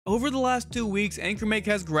Over the last 2 weeks, AnkerMake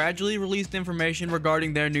has gradually released information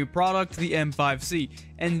regarding their new product, the M5C,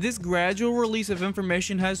 and this gradual release of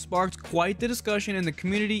information has sparked quite the discussion in the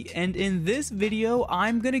community, and in this video,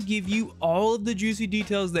 I'm gonna give you all of the juicy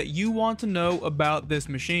details that you want to know about this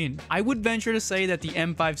machine. I would venture to say that the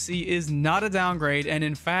M5C is not a downgrade, and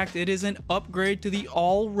in fact, it is an upgrade to the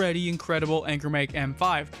already incredible AnkerMake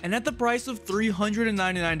M5, and at the price of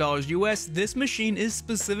 $399 US, this machine is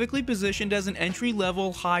specifically positioned as an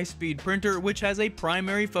entry-level high-speed printer which has a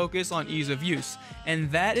primary focus on ease of use, and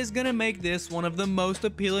that is going to make this one of the most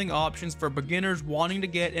appealing options for beginners wanting to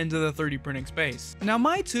get into the 3D printing space. Now,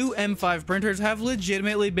 my two M5 printers have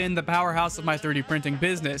legitimately been the powerhouse of my 3D printing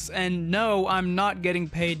business, and no, I'm not getting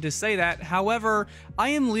paid to say that. However, I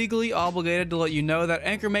am legally obligated to let you know that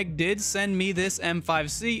AnkerMake did send me this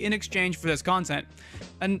M5C in exchange for this content,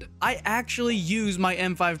 and I actually use my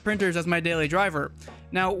M5 printers as my daily driver.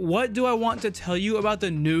 Now, what do I want to tell you about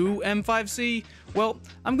the new M5C? Well,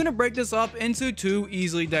 I'm going to break this up into two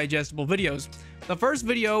easily digestible videos. The first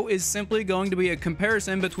video is simply going to be a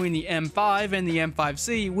comparison between the M5 and the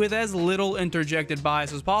M5C with as little interjected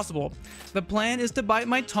bias as possible. The plan is to bite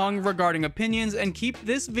my tongue regarding opinions and keep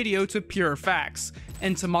this video to pure facts.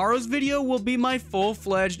 And tomorrow's video will be my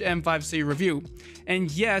full-fledged M5C review. And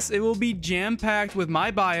yes, it will be jam-packed with my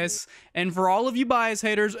bias, and for all of you bias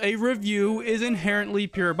haters, a review is inherently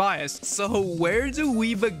pure bias. So where do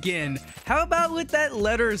we begin? How about with that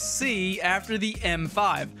letter C after the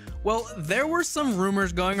M5? Well, there were some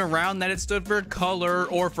rumors going around that it stood for color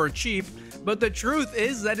or for cheap, but the truth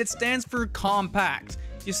is that it stands for compact.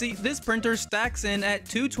 You see, this printer stacks in at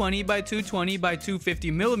 220 by 220 by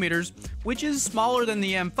 250 millimeters, which is smaller than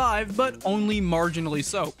the M5, but only marginally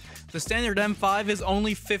so. The standard M5 is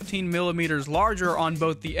only 15 millimeters larger on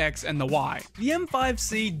both the X and the Y. The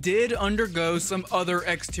M5C did undergo some other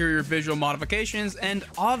exterior visual modifications, and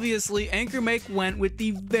obviously AnkerMake went with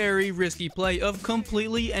the very risky play of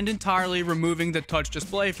completely and entirely removing the touch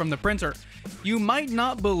display from the printer. You might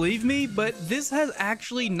not believe me, but this has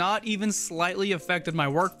actually not even slightly affected my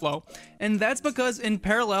workflow, and that's because in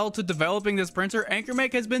parallel to developing this printer,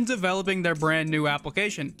 AnkerMake has been developing their brand new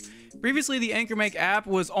application. Previously, the AnkerMake app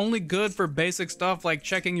was only good for basic stuff like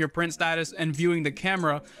checking your print status and viewing the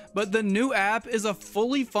camera, but the new app is a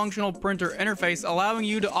fully functional printer interface allowing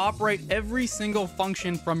you to operate every single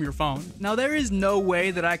function from your phone. Now, there is no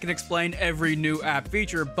way that I can explain every new app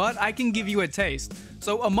feature, but I can give you a taste.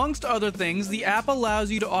 So amongst other things, the app allows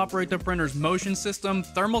you to operate the printer's motion system,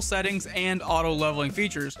 thermal settings, and auto leveling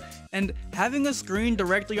features. And having a screen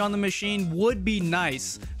directly on the machine would be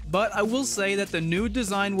nice, but I will say that the new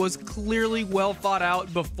design was clearly well thought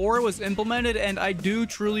out before it was implemented, and I do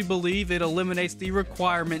truly believe it eliminates the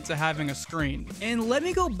requirement to having a screen. And let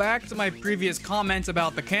me go back to my previous comments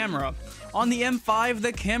about the camera. On the M5,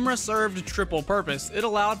 the camera served triple purpose. It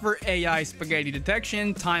allowed for AI spaghetti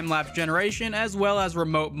detection, time-lapse generation, as well as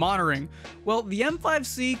remote monitoring. Well, the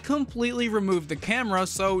M5C completely removed the camera,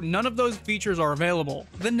 so none of those features are available.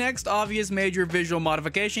 The next obvious major visual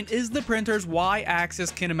modification is the printer's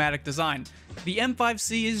Y-axis kinematic design. The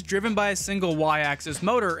M5C is driven by a single Y-axis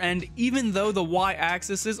motor, and even though the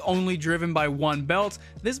Y-axis is only driven by one belt,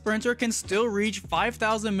 this printer can still reach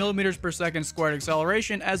 5,000 millimeters per second squared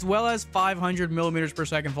acceleration as well as 500 millimeters per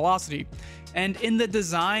second velocity. And in the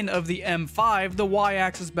design of the M5, the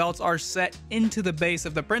Y-axis belts are set into the base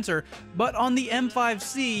of the printer, but on the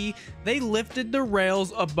M5C, they lifted the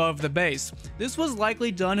rails above the base. This was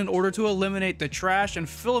likely done in order to eliminate the trash and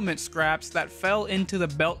filament scraps that fell into the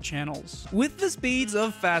belt channels. With the speeds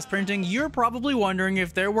of fast printing, you're probably wondering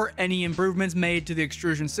if there were any improvements made to the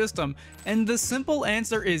extrusion system, and the simple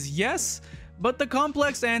answer is yes. But the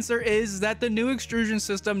complex answer is that the new extrusion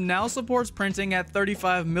system now supports printing at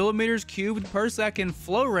 35 millimeters cubed per second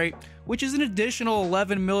flow rate, which is an additional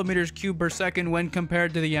 11 millimeters cubed per second when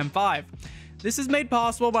compared to the M5. This is made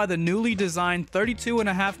possible by the newly designed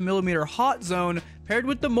 32.5 millimeter hot zone paired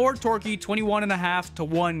with the more torquey 21.5 to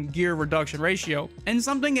 1 gear reduction ratio. And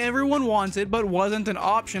something everyone wanted but wasn't an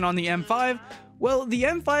option on the M5, well, the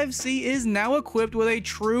M5C is now equipped with a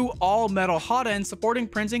true all-metal hotend supporting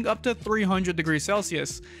printing up to 300 degrees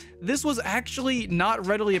Celsius. This was actually not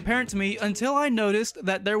readily apparent to me until I noticed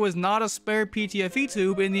that there was not a spare PTFE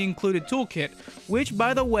tube in the included toolkit, which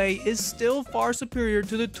by the way is still far superior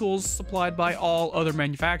to the tools supplied by all other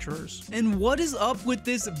manufacturers. And what is up with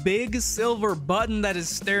this big silver button that is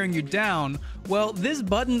staring you down? Well, this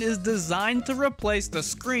button is designed to replace the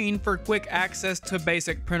screen for quick access to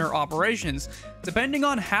basic printer operations. Depending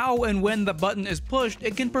on how and when the button is pushed,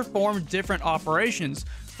 it can perform different operations.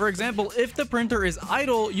 For example, if the printer is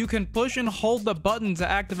idle, you can push and hold the button to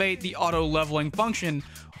activate the auto leveling function,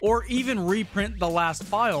 or even reprint the last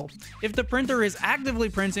file. If the printer is actively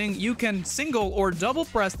printing, you can single or double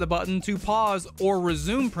press the button to pause or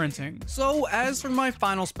resume printing. So as for my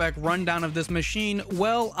final spec rundown of this machine,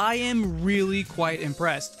 well, I am really quite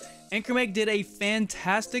impressed. AnkerMake did a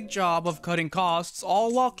fantastic job of cutting costs,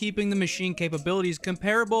 all while keeping the machine capabilities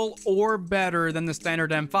comparable or better than the standard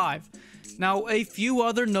M5. Now, a few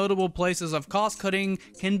other notable places of cost cutting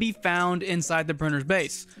can be found inside the printer's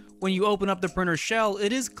base. When you open up the printer's shell,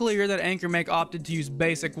 it is clear that AnkerMake opted to use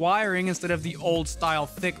basic wiring instead of the old style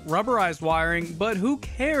thick rubberized wiring, but who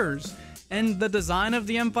cares? And the design of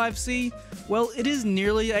the M5C? Well, it is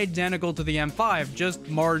nearly identical to the M5, just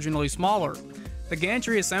marginally smaller. The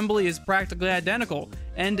gantry assembly is practically identical,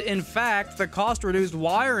 and in fact, the cost-reduced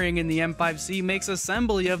wiring in the M5C makes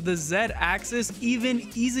assembly of the Z-axis even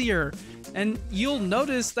easier. And you'll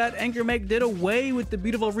notice that AnkerMake did away with the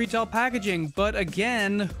beautiful retail packaging, but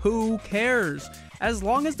again, who cares? As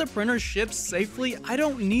long as the printer ships safely, I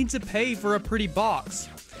don't need to pay for a pretty box.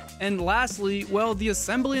 And lastly, well, the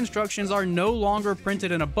assembly instructions are no longer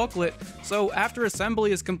printed in a booklet, so after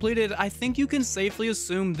assembly is completed, I think you can safely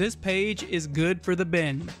assume this page is good for the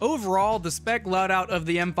bin. Overall, the spec loadout of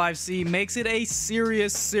the M5C makes it a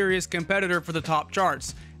serious competitor for the top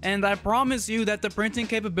charts, and I promise you that the printing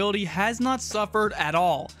capability has not suffered at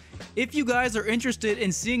all. If you guys are interested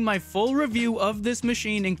in seeing my full review of this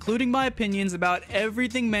machine, including my opinions about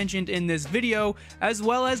everything mentioned in this video, as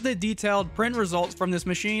well as the detailed print results from this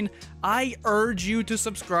machine, I urge you to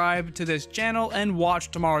subscribe to this channel and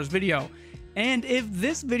watch tomorrow's video. And if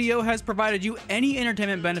this video has provided you any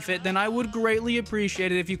entertainment benefit, then I would greatly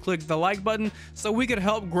appreciate it if you clicked the like button so we could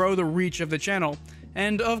help grow the reach of the channel.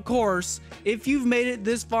 And of course, if you've made it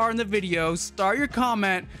this far in the video, start your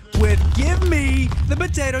comment with "Give me the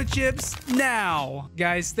potato chips now."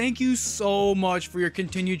 Guys, thank you so much for your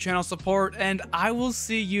continued channel support, and I will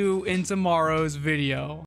see you in tomorrow's video.